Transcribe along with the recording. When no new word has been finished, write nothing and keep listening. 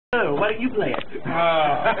Oh, why don't you play it?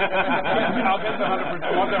 I'll get the 100%.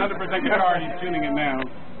 I want the 100% guitar. He's tuning it now.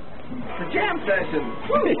 For jam session.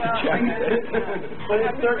 But it's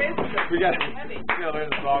we got to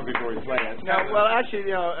learn the song before we play it. No, well,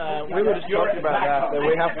 actually, you know, we were just talking about that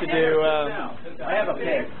we have to do. I have a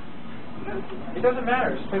pick. It doesn't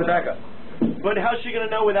matter. Just play the backup. But how's she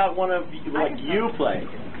gonna know without one of you playing?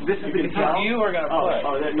 This is the guitar you are gonna play.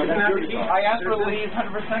 Oh, no, that's your guitar. I asked for Lee's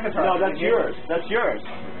 100% guitar. No, that's yours. That's yours.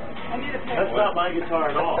 That's not my guitar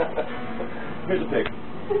at all. Here's a pick.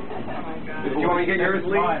 Oh my God. Do you want me to get yours,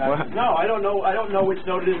 Lee? No, I don't know. I don't know which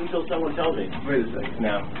note it is until someone tells me. Wait a second.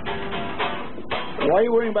 No. Why are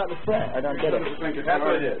you worrying about the fret? I don't get it. That's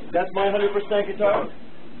what it is. That's my 100% guitar.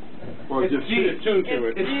 Or it's just G. tuned to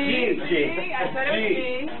it. It's G. G. I said it was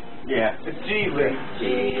G. Yeah. It's G, Lee. G.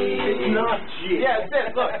 It's not G. Yeah, it's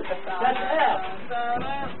this. Look. That's F.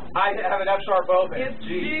 I have an F sharp open. It's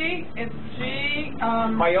G. It's G.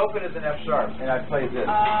 My open is an F sharp, and I play this.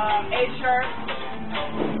 A sharp.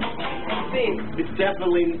 C. It's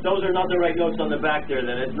definitely, those are not the right notes on the back there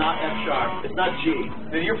then. It's not F sharp. It's not G.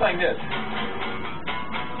 Then you're playing this.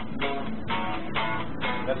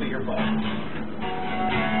 That's what you're playing.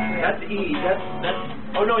 That's E. That's.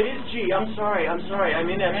 Oh no, it is G. I'm sorry. I'm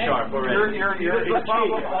in F sharp already. You're it's G.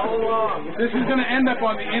 All along. This is going to end up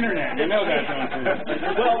on the internet. You know that, don't you?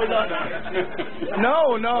 Well, we're not.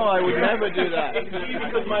 No, I would never do that. It's G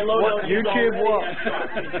because my low note is YouTube what?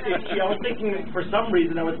 It's G. I was thinking, for some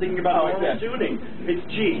reason, I was thinking about normal tuning. It's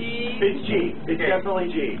G. It's G. It's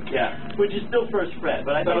definitely G. Yeah. Which is still first fret,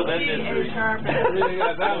 but I thought G, A sharp. That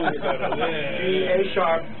was better. G, A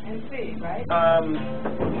sharp. And C, right?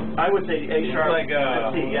 I would say A sharp. Like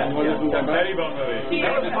C. Yeah. What is the Betty Bone movie?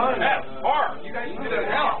 That was fun. F, R. You guys did it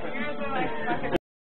out.